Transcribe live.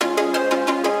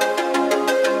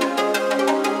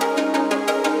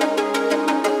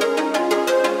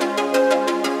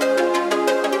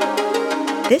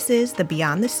This is the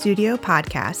Beyond the Studio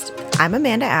podcast. I'm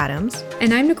Amanda Adams.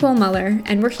 And I'm Nicole Muller,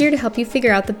 and we're here to help you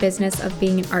figure out the business of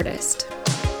being an artist.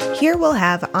 Here we'll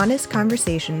have honest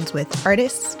conversations with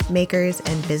artists, makers,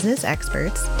 and business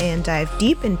experts, and dive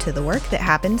deep into the work that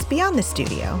happens beyond the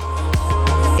studio.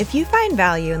 If you find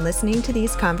value in listening to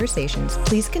these conversations,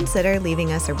 please consider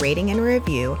leaving us a rating and a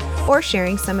review, or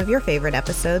sharing some of your favorite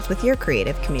episodes with your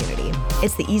creative community.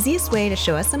 It's the easiest way to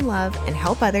show us some love and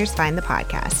help others find the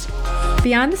podcast.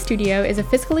 Beyond the Studio is a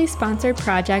fiscally sponsored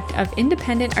project of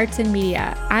Independent Arts and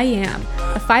Media, IAM,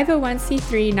 a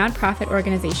 501c3 nonprofit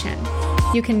organization.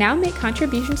 You can now make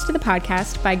contributions to the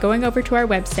podcast by going over to our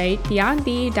website,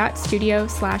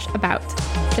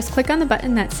 beyondthe.studio/about. Just click on the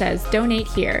button that says Donate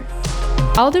Here.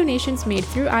 All donations made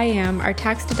through IAM are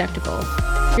tax deductible.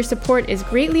 Your support is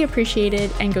greatly appreciated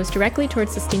and goes directly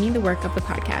towards sustaining the work of the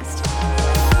podcast.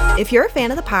 If you're a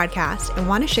fan of the podcast and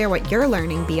want to share what you're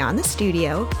learning beyond the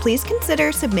studio, please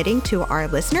consider submitting to our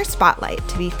listener spotlight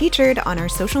to be featured on our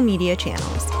social media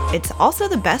channels. It's also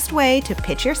the best way to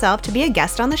pitch yourself to be a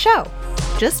guest on the show.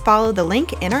 Just follow the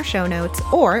link in our show notes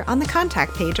or on the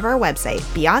contact page of our website,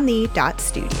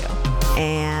 beyondthe.studio.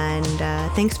 And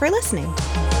thanks for listening.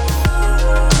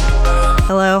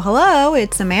 Hello,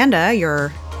 it's Amanda,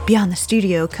 your Beyond the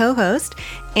Studio co-host,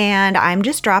 and I'm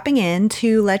just dropping in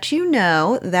to let you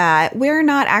know that we're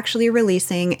not actually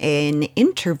releasing an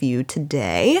interview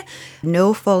today.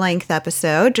 No full-length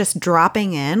episode, just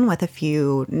dropping in with a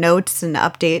few notes and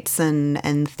updates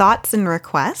and thoughts and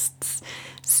requests.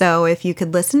 So if you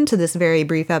could listen to this very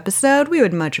brief episode, we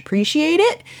would much appreciate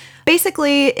it.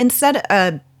 Basically,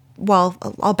 I'll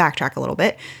backtrack a little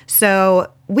bit. So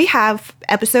we have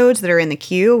episodes that are in the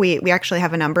queue. We actually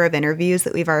have a number of interviews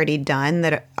that we've already done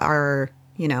that are,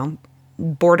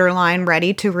 borderline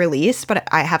ready to release, but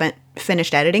I haven't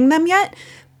finished editing them yet.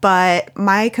 But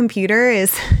my computer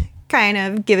is kind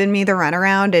of giving me the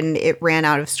runaround and it ran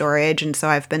out of storage. And so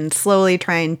I've been slowly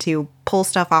trying to pull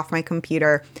stuff off my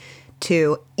computer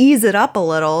to ease it up a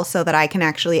little so that I can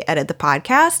actually edit the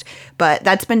podcast, but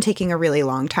that's been taking a really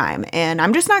long time, and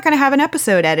I'm just not going to have an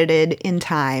episode edited in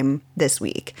time this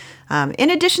week.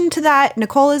 In addition to that,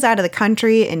 Nicole is out of the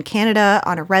country in Canada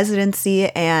on a residency,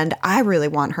 and I really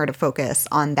want her to focus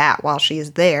on that while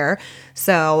she's there.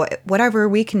 So whatever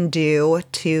we can do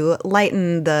to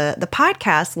lighten the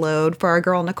podcast load for our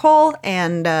girl Nicole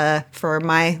and for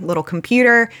my little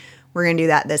computer, we're going to do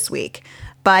that this week.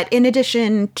 But in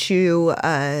addition to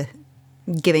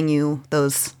giving you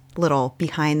those little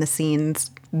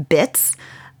behind-the-scenes bits,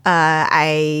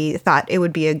 I thought it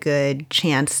would be a good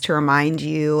chance to remind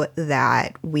you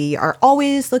that we are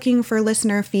always looking for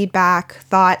listener feedback,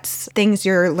 thoughts, things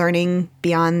you're learning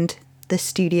beyond the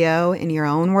studio in your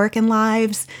own work and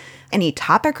lives, any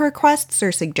topic requests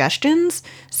or suggestions.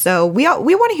 So we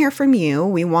want to hear from you.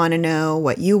 We want to know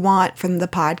what you want from the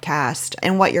podcast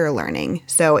and what you're learning.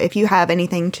 So if you have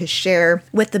anything to share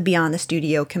with the Beyond the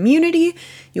Studio community,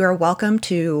 you are welcome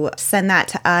to send that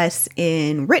to us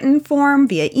in written form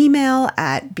via email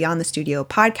at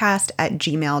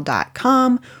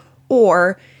beyondthestudiopodcast@gmail.com,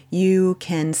 or you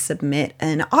can submit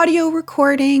an audio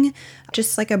recording,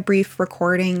 just like a brief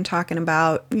recording talking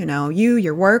about,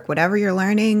 your work, whatever you're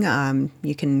learning.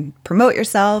 You can promote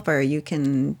yourself, or you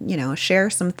can, share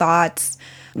some thoughts.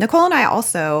 Nicole and I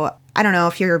also, I don't know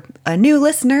if you're a new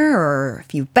listener or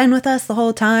if you've been with us the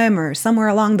whole time or somewhere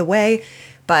along the way,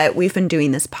 but we've been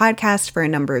doing this podcast for a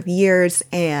number of years.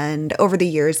 And over the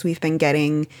years, we've been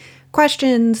getting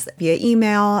questions via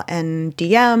email and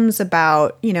DMs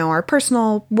about, our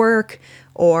personal work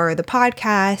or the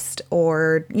podcast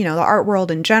or, the art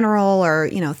world in general, or,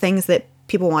 things that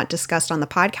people want discussed on the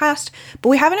podcast. But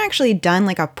we haven't actually done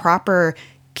like a proper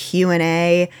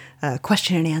Q&A,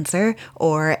 question and answer,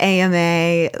 or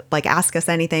AMA, like ask us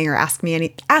anything or ask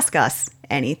us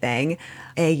anything,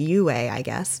 AUA, I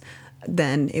guess.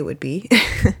 Then it would be.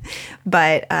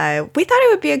 But we thought it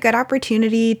would be a good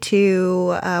opportunity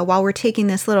to, while we're taking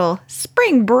this little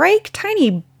spring break,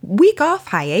 tiny week off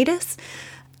hiatus,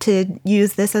 to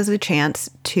use this as a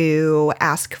chance to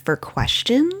ask for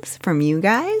questions from you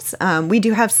guys. We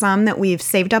do have some that we've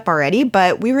saved up already,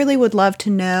 but we really would love to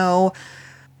know.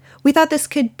 We thought this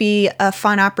could be a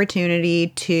fun opportunity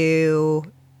to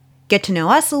get to know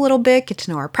us a little bit, get to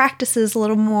know our practices a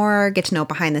little more, get to know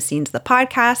behind the scenes of the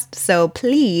podcast. So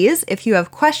please, if you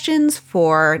have questions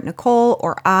for Nicole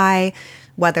or I,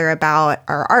 whether about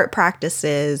our art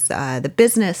practices, the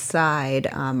business side,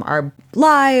 our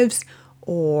lives,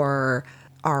 or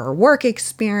our work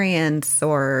experience,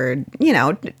 or,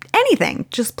 anything.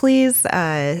 Just please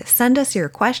send us your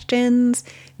questions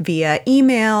via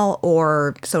email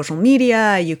or social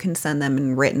media. You can send them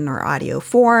in written or audio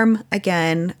form.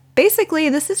 Again, basically,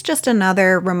 this is just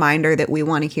another reminder that we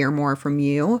want to hear more from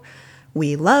you.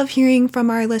 We love hearing from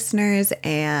our listeners,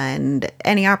 and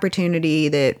any opportunity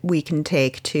that we can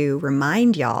take to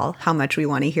remind y'all how much we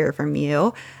want to hear from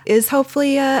you is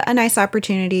hopefully a nice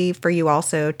opportunity for you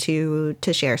also to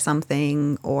share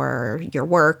something or your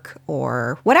work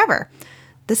or whatever.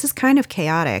 This is kind of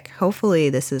chaotic. Hopefully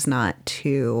this is not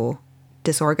too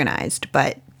disorganized,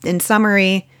 but in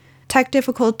summary, tech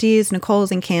difficulties.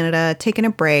 Nicole's in Canada, taking a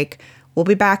break. We'll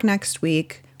be back next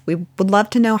week. We would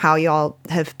love to know how y'all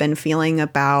have been feeling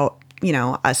about,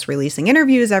 us releasing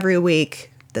interviews every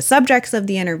week, the subjects of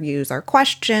the interviews, our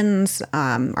questions,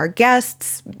 our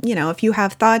guests. If you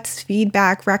have thoughts,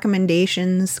 feedback,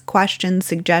 recommendations, questions,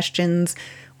 suggestions,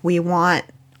 we want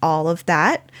all of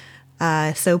that.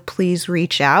 So please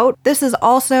reach out. This is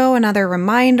also another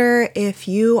reminder, if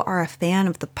you are a fan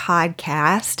of the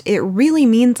podcast, it really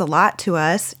means a lot to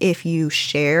us if you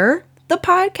share the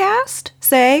podcast,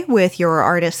 say, with your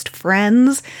artist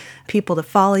friends, people to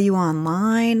follow you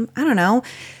online. I don't know.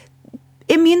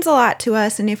 It means a lot to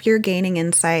us. And if you're gaining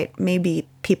insight, maybe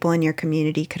people in your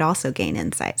community could also gain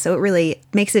insight. So it really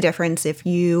makes a difference if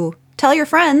you tell your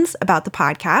friends about the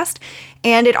podcast.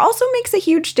 And it also makes a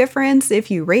huge difference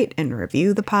if you rate and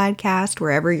review the podcast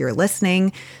wherever you're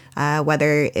listening,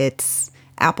 whether it's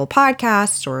Apple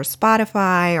Podcasts or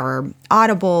Spotify or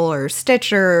Audible or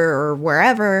Stitcher or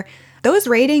wherever. Those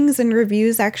ratings and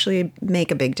reviews actually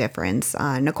make a big difference.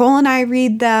 Nicole and I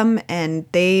read them, and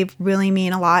they really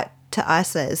mean a lot to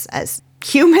us as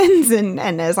humans and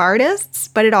as artists,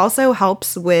 but it also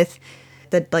helps with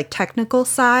the technical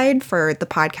side for the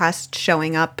podcast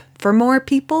showing up for more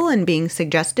people and being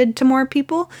suggested to more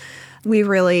people. We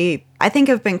really, I think,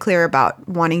 have been clear about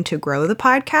wanting to grow the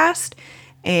podcast,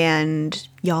 and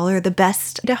y'all are the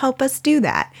best to help us do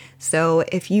that. So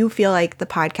if you feel like the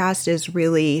podcast is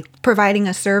really providing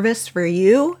a service for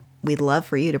you, we'd love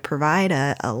for you to provide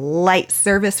a light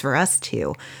service for us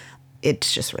too.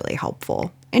 It's just really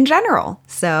helpful in general.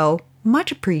 So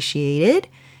much appreciated.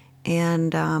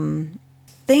 And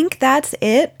think that's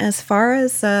it as far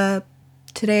as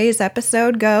today's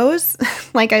episode goes.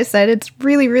 Like I said, it's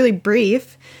really, really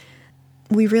brief.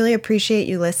 We really appreciate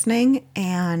you listening,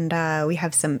 and we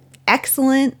have some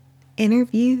excellent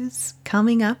interviews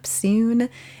coming up soon.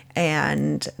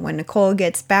 And when Nicole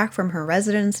gets back from her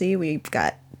residency, we've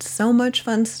got so much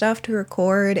fun stuff to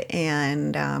record,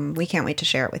 and we can't wait to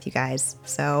share it with you guys.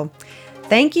 So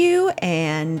thank you,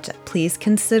 and please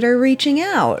consider reaching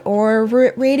out or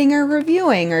rating or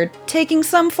reviewing or taking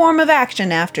some form of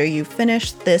action after you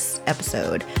finish this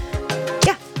episode.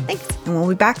 Yeah, thanks, and we'll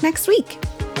be back next week.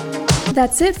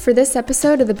 That's it for this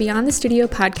episode of the Beyond the Studio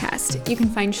podcast. You can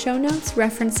find show notes,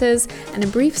 references, and a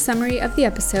brief summary of the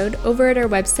episode over at our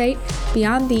website,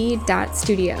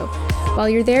 beyondthe.studio. While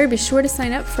you're there, be sure to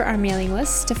sign up for our mailing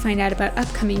list to find out about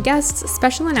upcoming guests,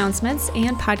 special announcements,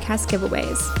 and podcast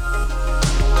giveaways.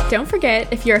 Don't forget,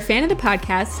 if you're a fan of the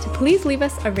podcast, please leave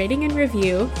us a rating and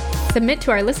review, submit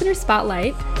to our listener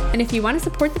spotlight, and if you want to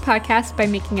support the podcast by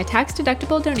making a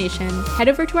tax-deductible donation, head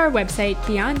over to our website,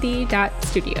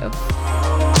 beyondthe.studio.